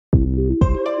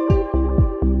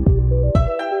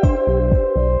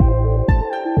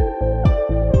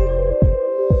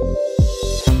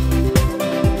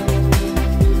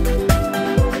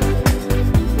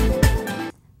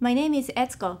my name is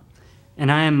Etsuko.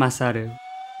 And I am Masaru.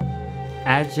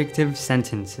 Adjective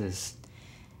sentences.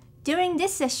 During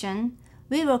this session,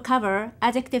 we will cover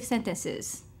adjective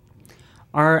sentences.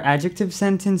 Are adjective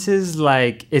sentences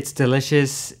like it's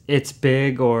delicious, it's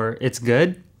big, or it's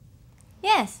good?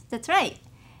 Yes, that's right.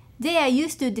 They are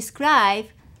used to describe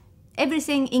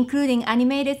everything including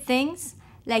animated things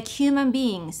like human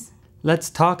beings. Let's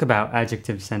talk about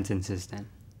adjective sentences then.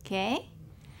 Okay?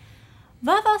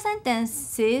 Verbal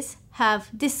sentences have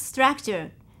this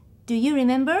structure. Do you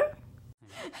remember?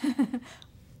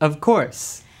 Of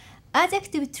course.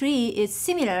 Adjective tree is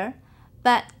similar,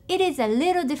 but it is a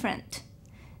little different.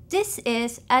 This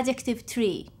is adjective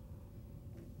tree.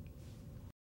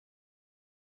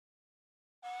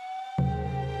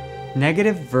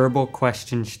 Negative verbal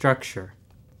question structure.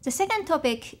 The second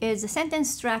topic is the sentence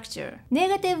structure.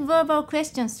 Negative verbal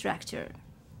question structure.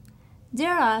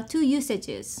 There are two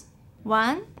usages.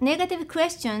 One, negative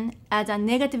question as a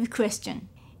negative question.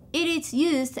 It is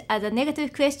used as a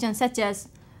negative question such as,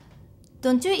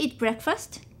 don't you eat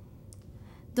breakfast?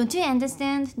 Don't you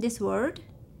understand this word?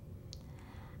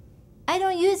 I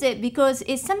don't use it because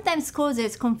it sometimes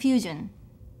causes confusion.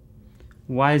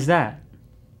 Why is that?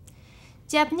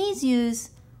 Japanese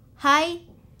use hai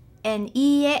and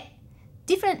iie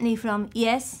differently from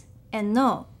yes and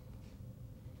no.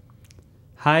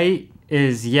 Hai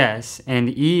is yes and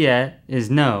iie is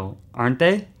no, aren't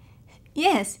they?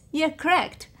 Yes, you're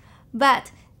correct.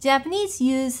 But Japanese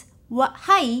use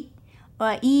hai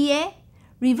or iie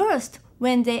reversed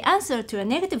when they answer to a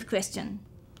negative question.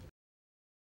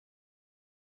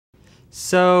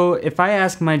 So if I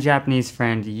ask my Japanese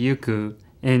friend Yuku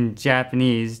in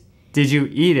Japanese, did you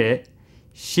eat it?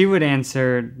 She would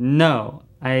answer, no,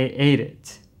 I ate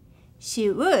it. She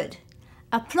would.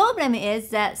 A problem is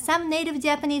that some native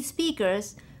Japanese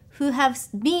speakers who have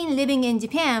been living in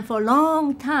Japan for a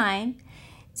long time,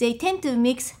 they tend to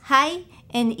mix hai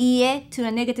and iie to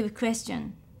a negative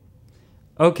question.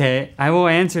 Okay, I will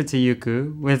answer to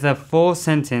Yuku with a full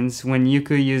sentence when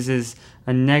Yuku uses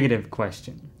a negative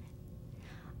question.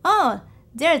 Oh,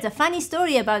 there's a funny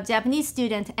story about Japanese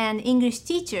student and English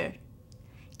teacher.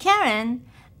 Karen,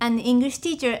 an English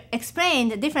teacher,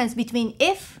 explained the difference between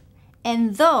if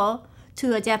and though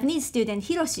to a Japanese student,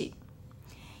 Hiroshi.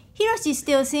 Hiroshi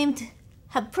still seemed to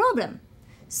have a problem.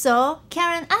 So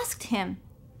Karen asked him,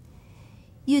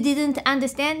 "You didn't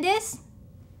understand this?"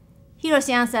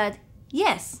 Hiroshi answered,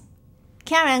 "Yes."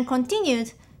 Karen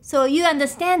continued, "So you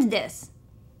understand this?"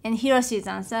 And Hiroshi's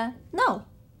answer, "No."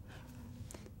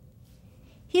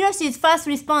 Hiroshi's first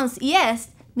response, yes,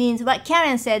 means what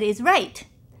Karen said is right.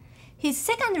 His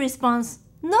second response,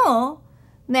 no,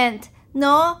 meant,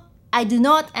 no, I do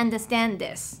not understand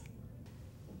this.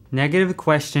 Negative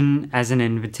question as an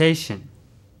invitation.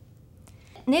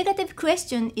 Negative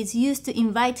question is used to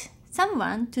invite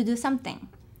someone to do something.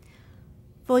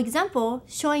 For example,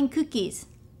 showing cookies.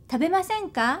 食べませ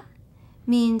んか?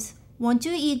 means, won't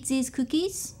you eat these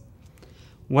cookies?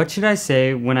 What should I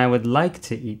say when I would like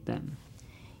to eat them?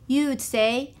 You would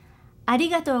say, あり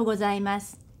がとうございま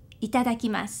す。いただき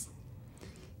ます。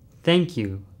Thank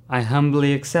you. I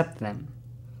humbly accept them.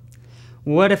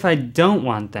 What if I don't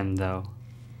want them, though?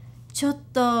 ちょっ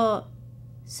と、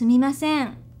すみませ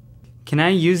ん。Can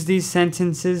I use these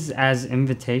sentences as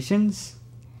invitations?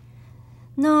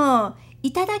 No,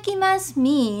 いただきます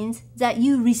means that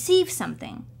you receive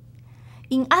something.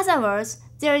 In other words,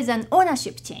 there is an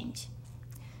ownership change.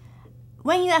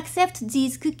 When you accept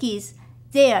these cookies,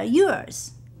 they are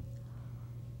yours.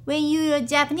 When your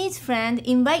Japanese friend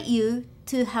invite you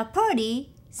to her party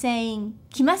saying,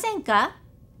 来ませんか?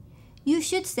 You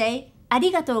should say, あ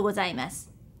りがとうございます.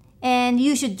 And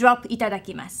you should drop いただ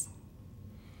きます.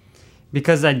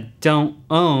 Because I don't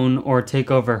own or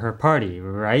take over her party,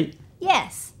 right?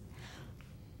 Yes.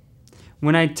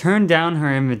 When I turn down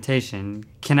her invitation,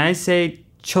 can I say,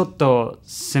 ちょっと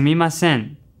すみませ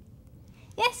ん?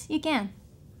 Yes, you can.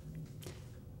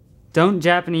 Don't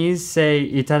Japanese say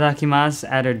いただきます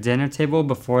at a dinner table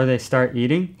before they start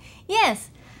eating?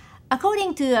 Yes.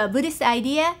 According to a Buddhist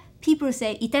idea, people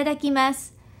say いただきま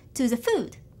す to the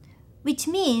food, which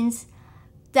means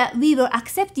that we will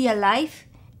accept your life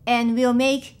and will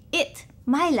make it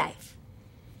my life.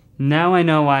 Now I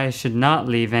know why I should not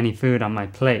leave any food on my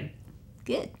plate.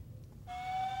 Good.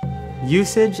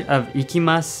 Usage of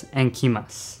ikimasu and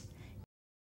kimasu.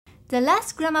 The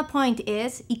last grammar point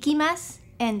is ikimasu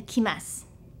and kimasu.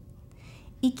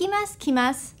 Ikimasu,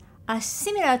 kimasu are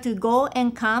similar to go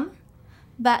and come,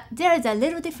 but there is a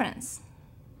little difference.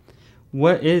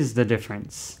 What is the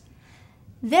difference?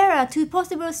 There are two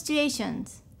possible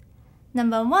situations.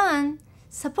 Number one,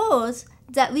 Suppose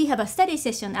that we have a study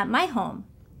session at my home,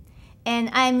 and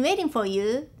I'm waiting for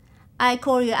you. I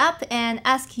call you up and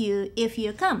ask you if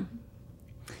you come.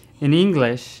 In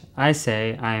English, I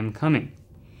say I am coming.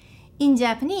 In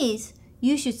Japanese,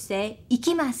 you should say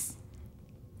ikimasu.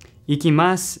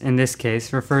 Ikimasu in this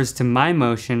case refers to my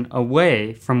motion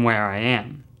away from where I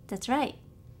am. That's right.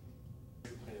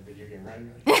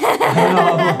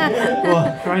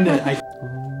 Well, trying to.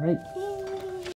 All right.